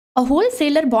A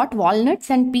wholesaler bought walnuts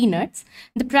and peanuts,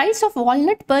 the price of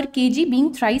walnut per kg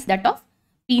being thrice that of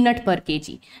peanut per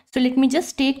kg. So let me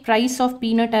just take price of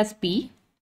peanut as P.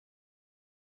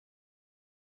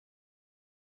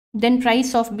 Then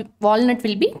price of walnut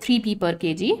will be 3p per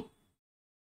kg.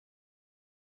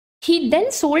 He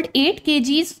then sold 8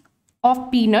 kgs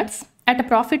of peanuts at a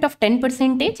profit of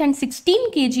 10% and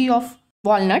 16 kg of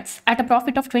walnuts at a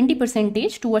profit of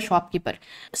 20% to a shopkeeper.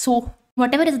 So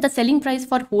whatever is the selling price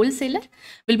for wholesaler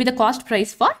will be the cost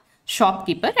price for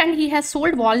shopkeeper, and he has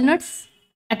sold walnuts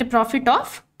at a profit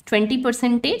of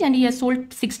 20% and he has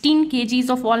sold 16 kgs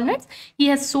of walnuts. He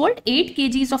has sold 8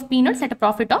 kgs of peanuts at a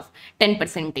profit of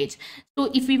 10%.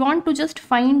 So if we want to just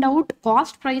find out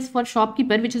cost price for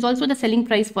shopkeeper, which is also the selling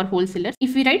price for wholesaler,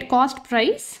 if we write cost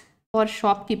price for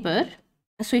shopkeeper,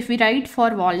 so if we write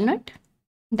for walnut,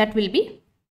 that will be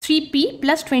 3p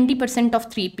plus 20% of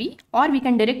 3p, or we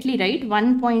can directly write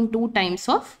 1.2 times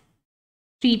of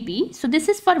 3p. So this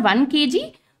is for 1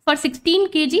 kg. For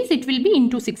 16 kgs, it will be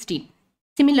into 16.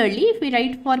 Similarly, if we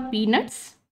write for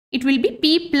peanuts, it will be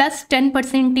p plus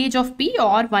 10% of p,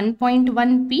 or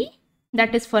 1.1p,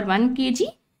 that is for 1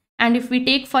 kg. And if we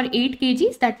take for 8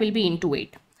 kgs, that will be into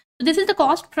 8. So this is the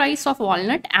cost price of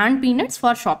walnut and peanuts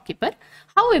for shopkeeper.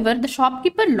 However, the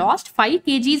shopkeeper lost 5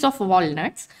 kgs of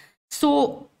walnuts.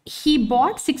 So he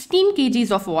bought 16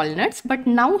 kgs of walnuts, but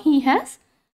now he has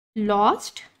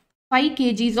lost 5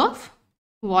 kgs of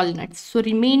walnuts. So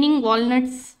remaining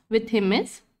walnuts with him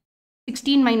is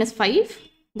 16 minus 5,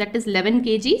 that is 11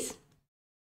 kgs.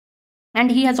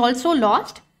 And he has also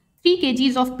lost 3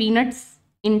 kgs of peanuts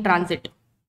in transit.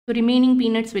 So remaining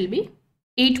peanuts will be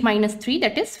 8 minus 3,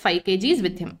 that is 5 kgs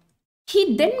with him.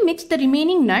 He then mixed the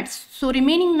remaining nuts. So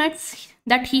remaining nuts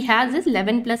that he has is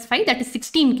 11 plus 5, that is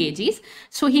 16 kgs.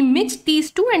 So he mixed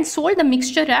these two and sold the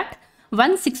mixture at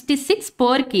 166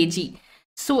 per kg.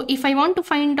 So if I want to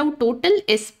find out total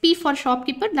SP for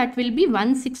shopkeeper, that will be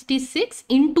 166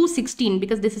 into 16,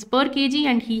 because this is per kg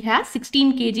and he has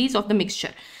 16 kgs of the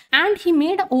mixture. And he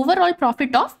made an overall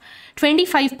profit of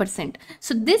 25%.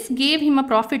 So this gave him a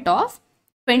profit of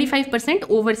 25%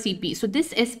 over CP. So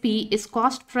this SP is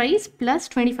cost price plus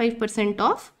 25%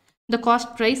 of the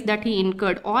cost price that he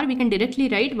incurred, or we can directly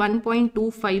write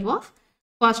 1.25 of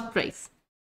cost price.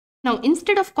 Now,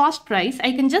 instead of cost price,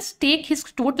 I can just take his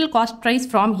total cost price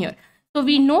from here. So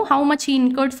we know how much he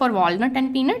incurred for walnut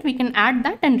and peanut. We can add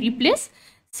that and replace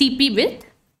CP with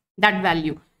that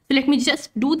value. So let me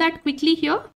just do that quickly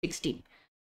here. 16.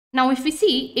 Now, if we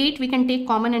see 8, we can take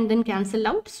common and then cancel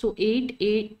out. So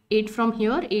 8 from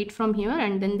here, 8 from here,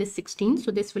 and then this 16. So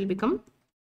this will become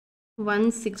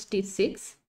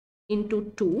 166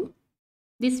 into 2.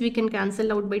 This we can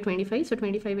cancel out by 25. So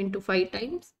 25 into 5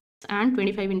 times. And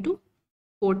 25 into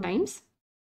 4 times.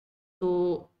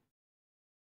 So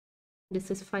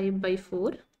this is 5 by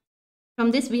 4.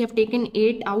 From this we have taken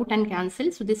 8 out and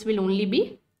cancelled. So this will only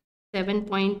be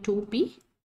 7.2p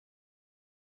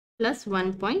plus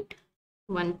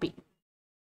 1.1p.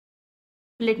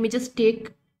 Let me just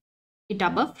take it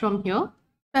above from here.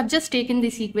 So I've just taken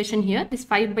this equation here. This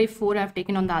 5 by 4 I've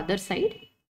taken on the other side.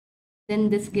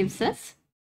 Then this gives us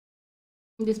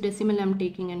this decimal I'm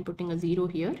taking and putting a 0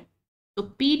 here. So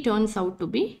P turns out to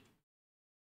be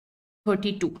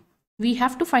 32. We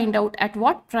have to find out at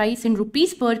what price in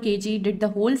rupees per kg did the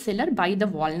wholesaler buy the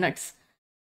walnuts.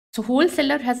 So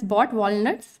wholesaler has bought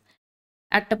walnuts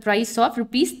at a price of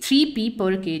rupees 3p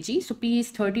per kg. So P is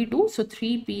 32. So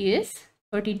 3p is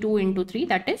 32 into 3,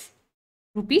 that is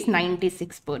rupees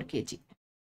 96 per kg.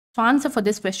 So answer for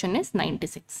this question is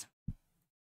 96.